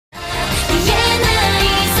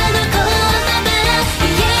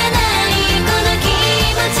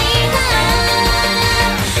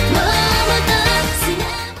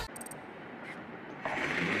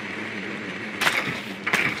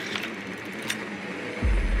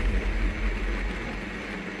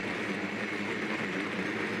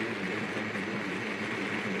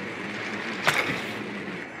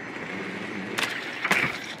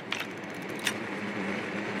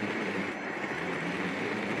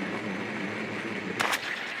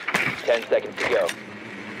10 seconds to go.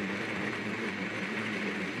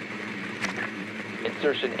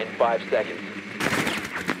 Insertion in 5 seconds.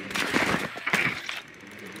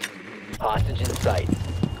 Hostage in sight.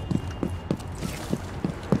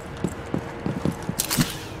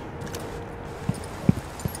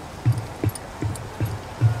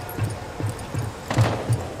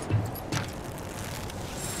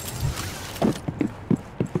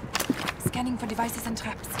 Scanning for devices and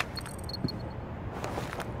traps.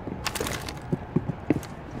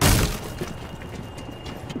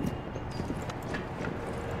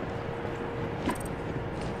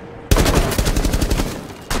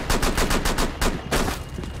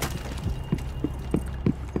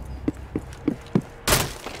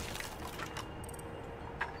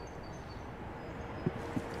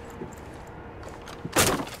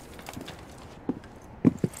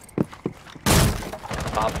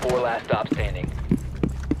 Op 4 last stop standing.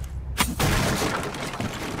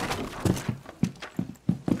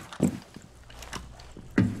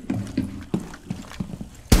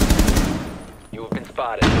 You have been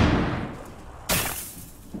spotted.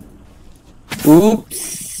 Oops,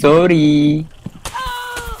 sorry.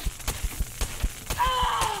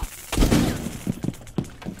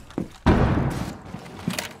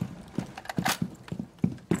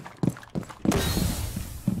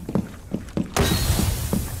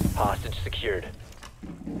 Hostage secured.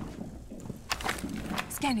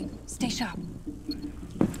 Scanning. Stay sharp.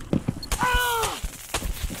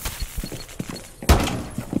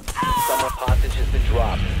 Some hostage has been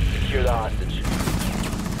dropped. Secure the hostage.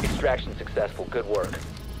 Extraction successful. Good work.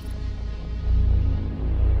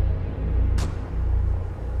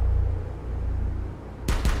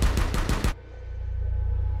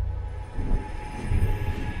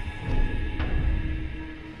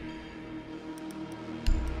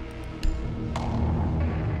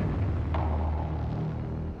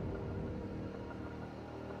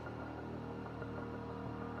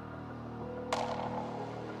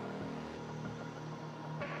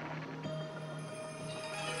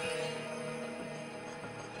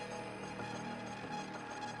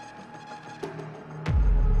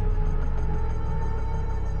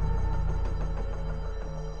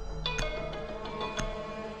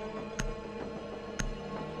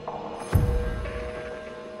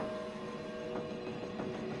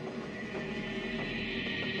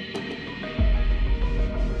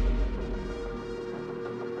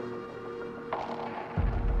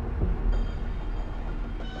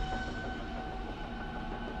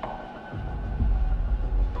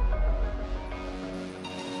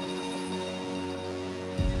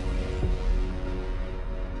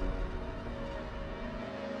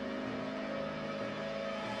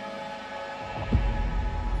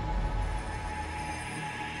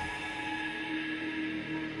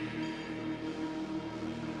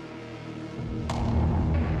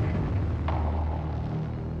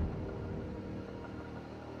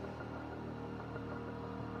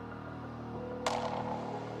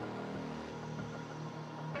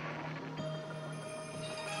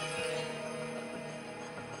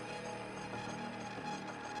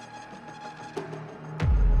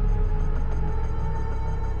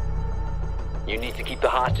 You need to keep the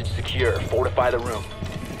hostage secure. Fortify the room.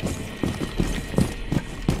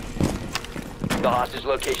 The hostage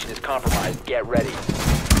location is compromised. Get ready.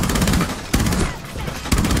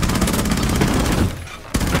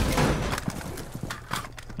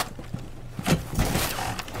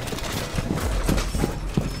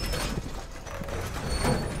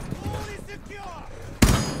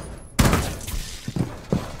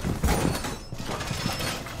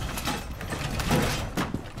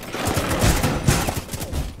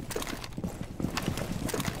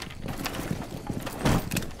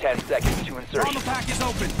 Seconds to insertion. Armor pack is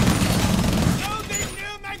open. Loading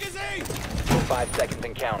new magazine. 5 seconds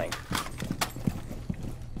and counting.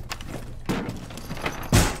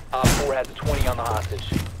 Op 4 has a 20 on the hostage.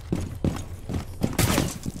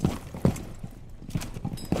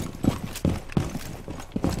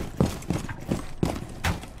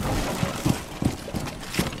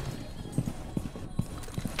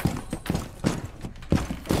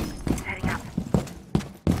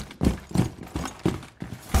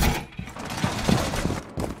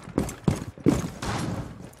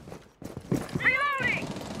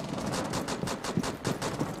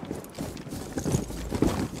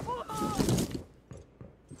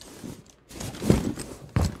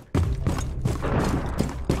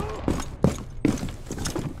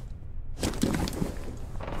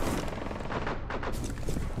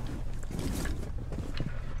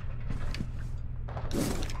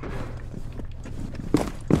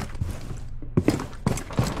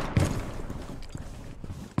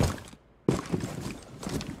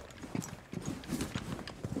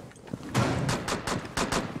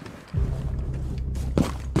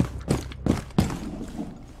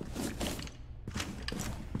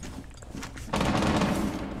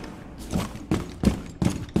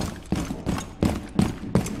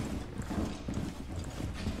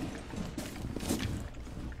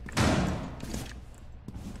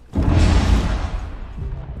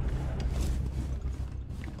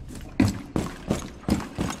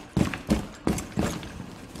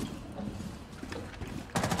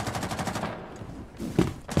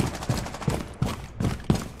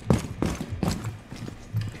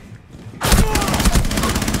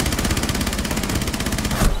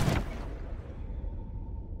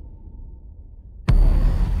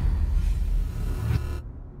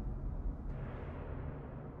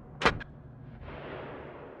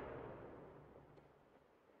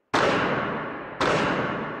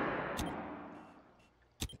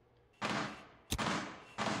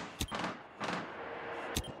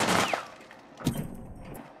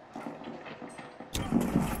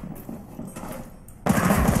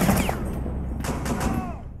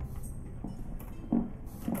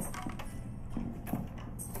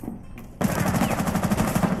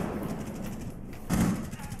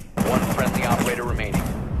 operator remaining.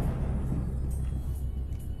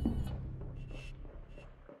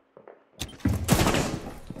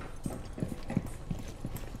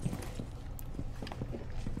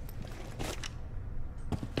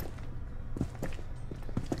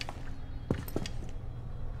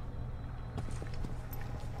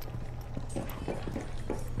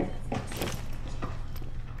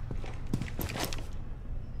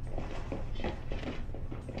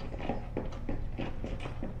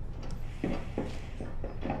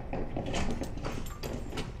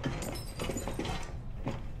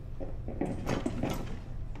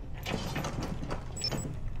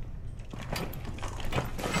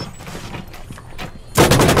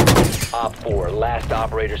 Op 4, last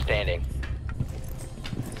operator standing.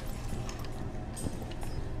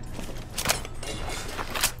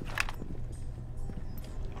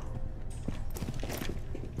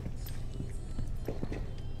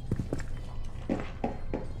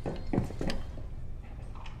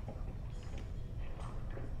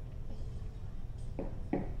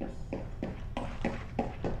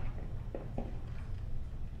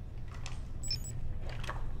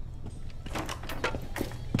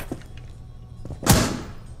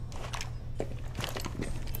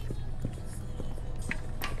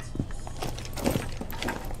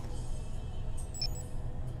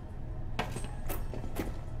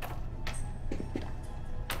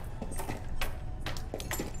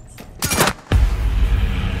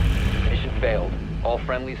 Failed. All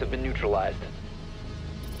friendlies have been neutralized.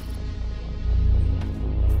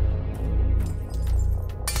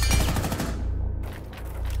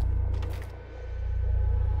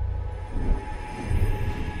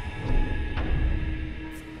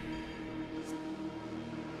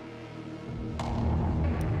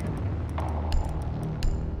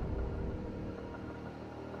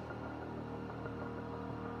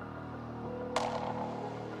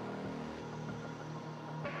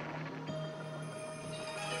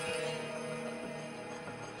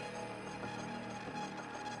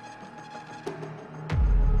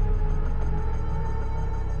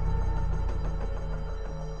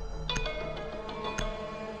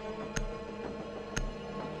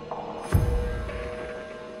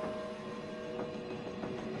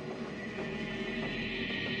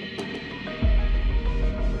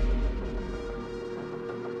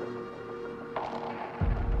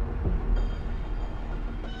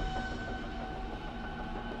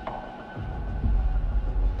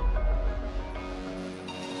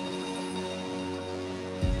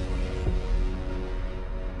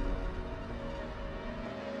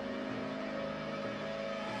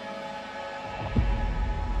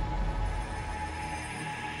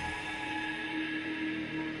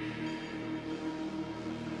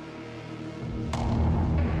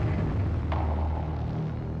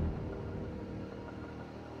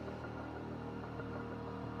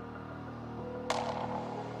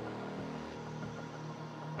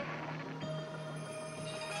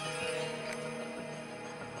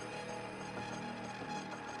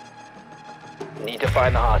 Need to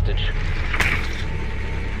find the hostage.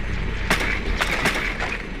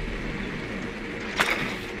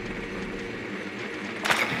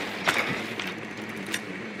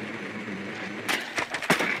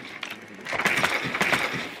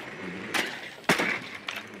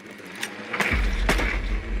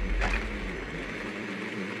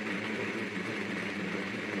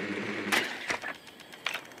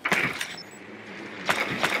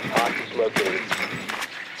 Hostage located.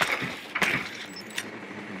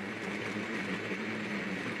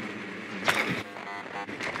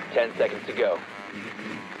 10 seconds to go.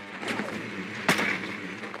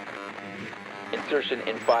 Insertion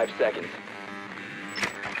in 5 seconds.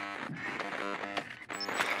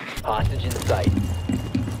 Hostage in sight.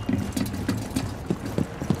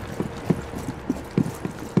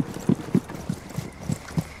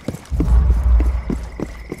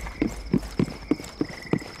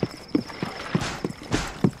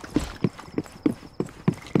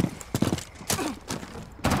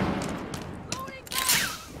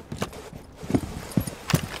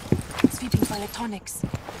 Sweeping for electronics.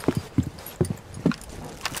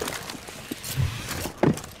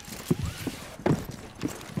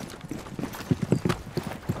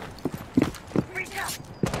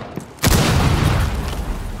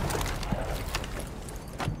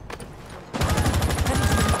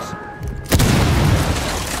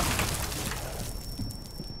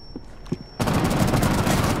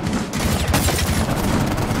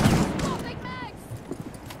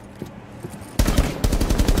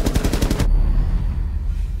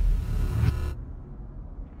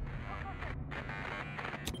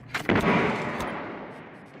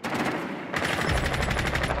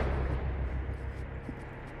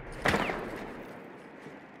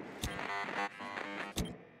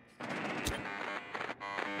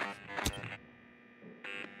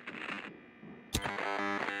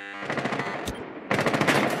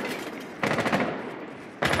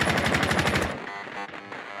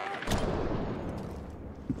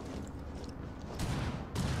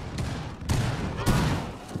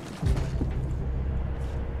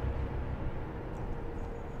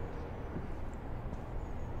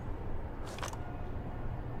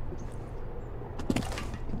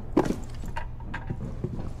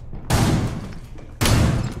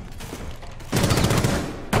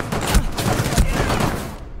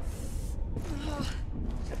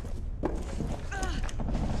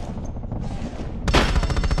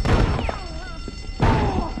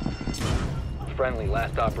 Friendly,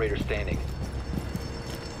 last operator standing.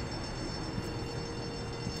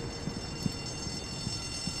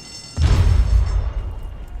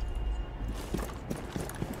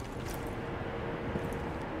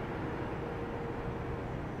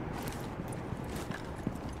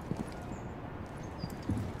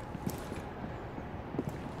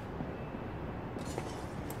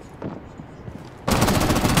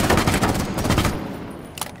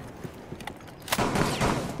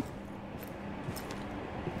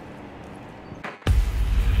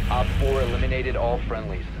 Op 4 eliminated all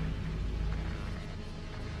friendlies.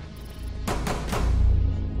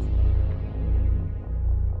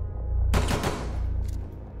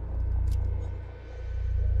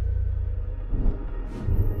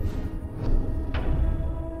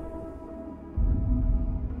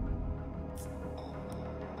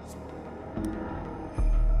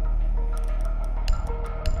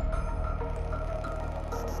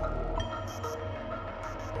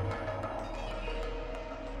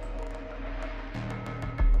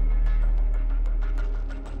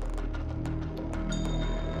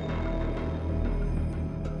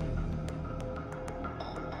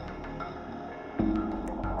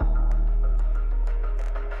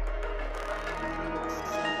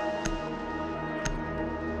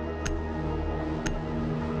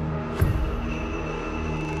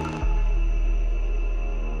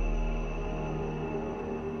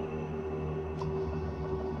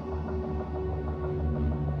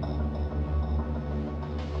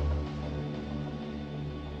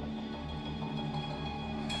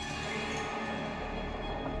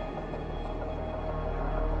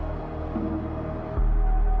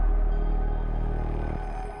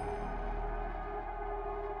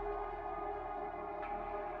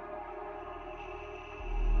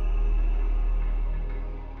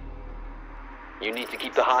 You need to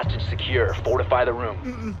keep the hostage secure. Fortify the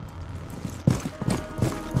room.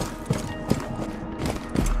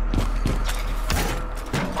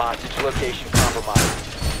 Hostage location compromised.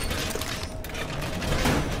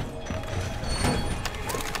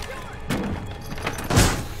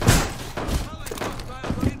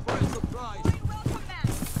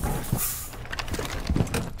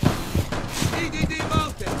 EDD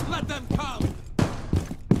mounted. Let them come.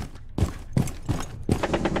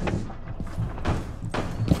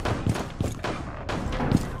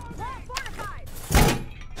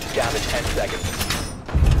 Down to 10 seconds.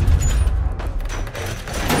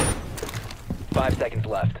 5 seconds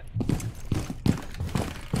left.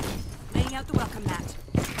 Laying out the welcome mat.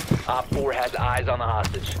 Op 4 has eyes on the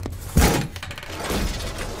hostage.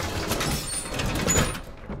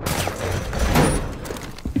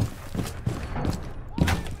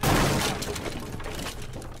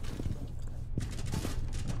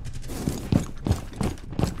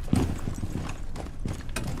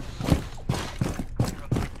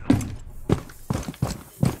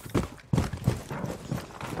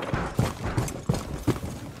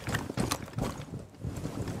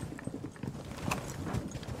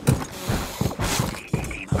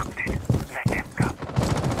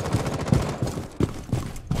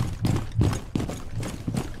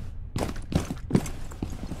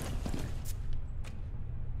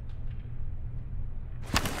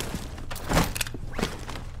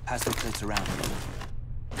 Pass the plates around.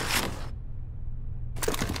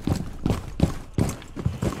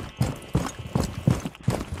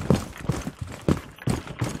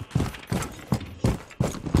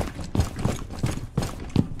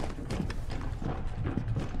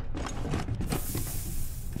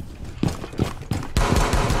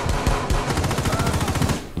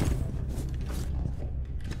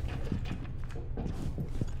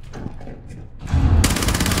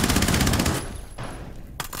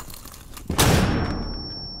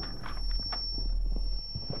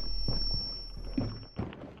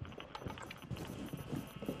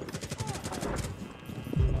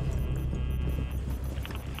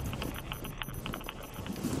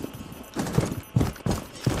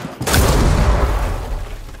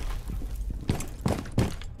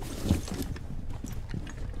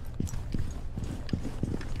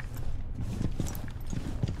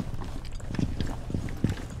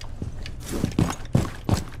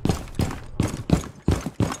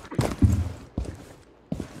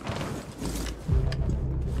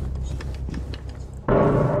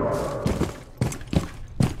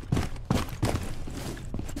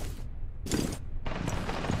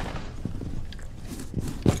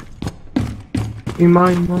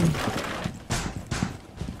 Mine.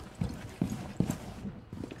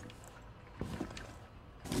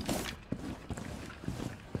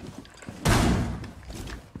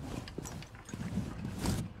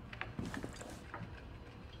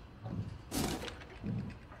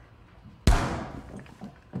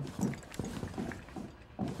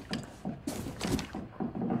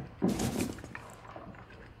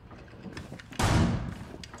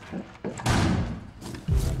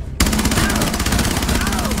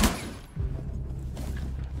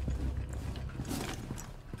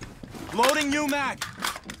 Loading new mag.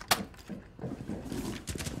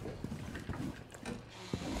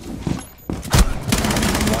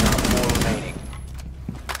 One out, 4 remaining.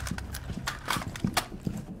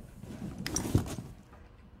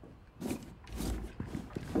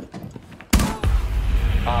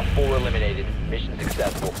 Op 4 eliminated. Mission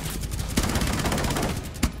successful.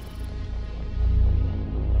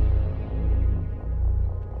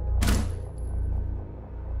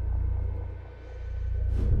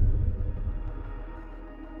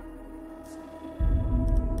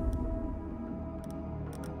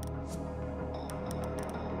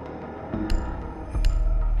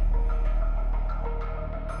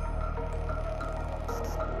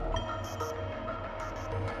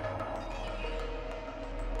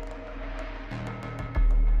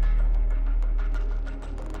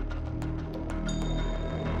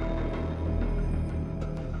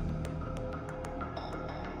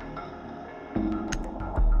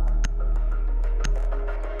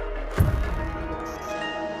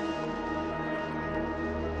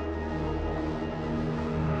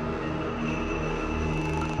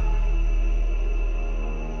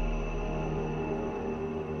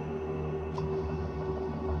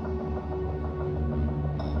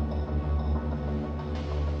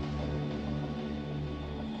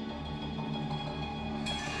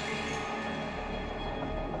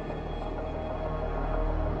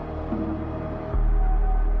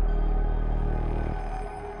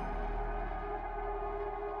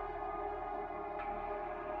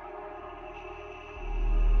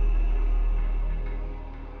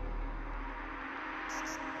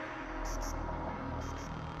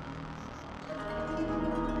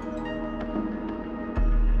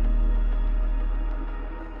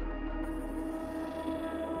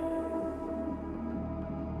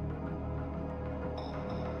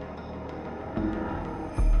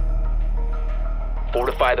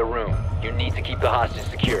 Fortify the room. You need to keep the hostage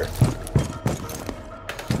secure.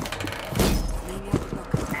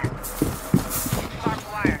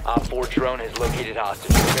 Op 4 drone has located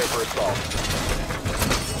hostage. Prepare for assault.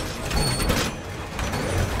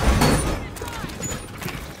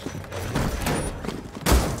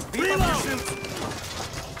 Reload.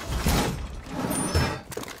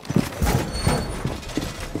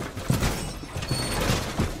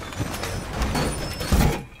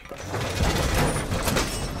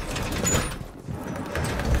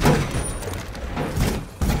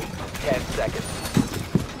 10 seconds.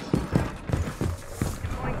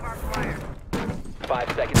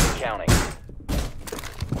 5 seconds and counting.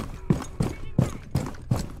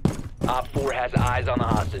 Op 4 has eyes on the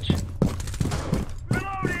hostage.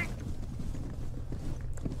 Reloading.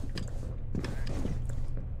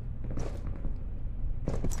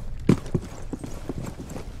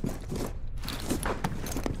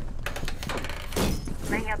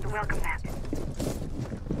 Laying out the welcome mat.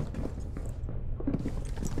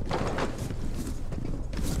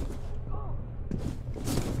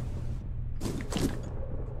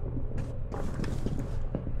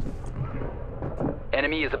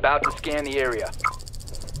 Enemy is about to scan the area.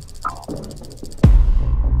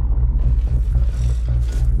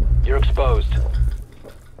 You're exposed.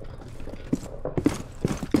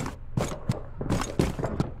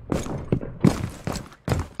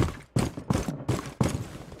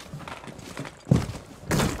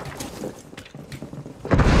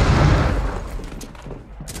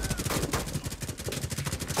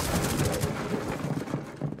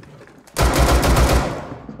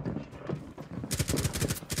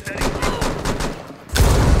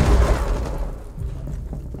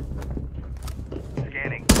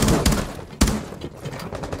 Scanning.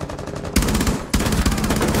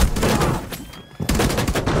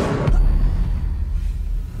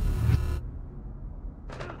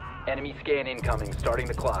 Enemy scan incoming, starting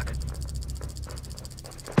the clock.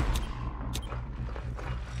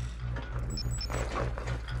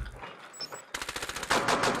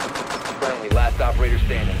 Friendly, last operator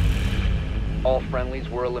standing. All friendlies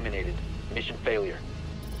were eliminated. Mission failure.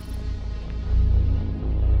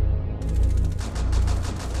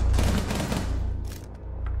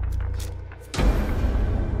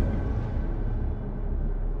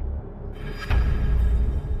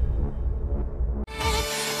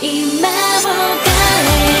 Imagine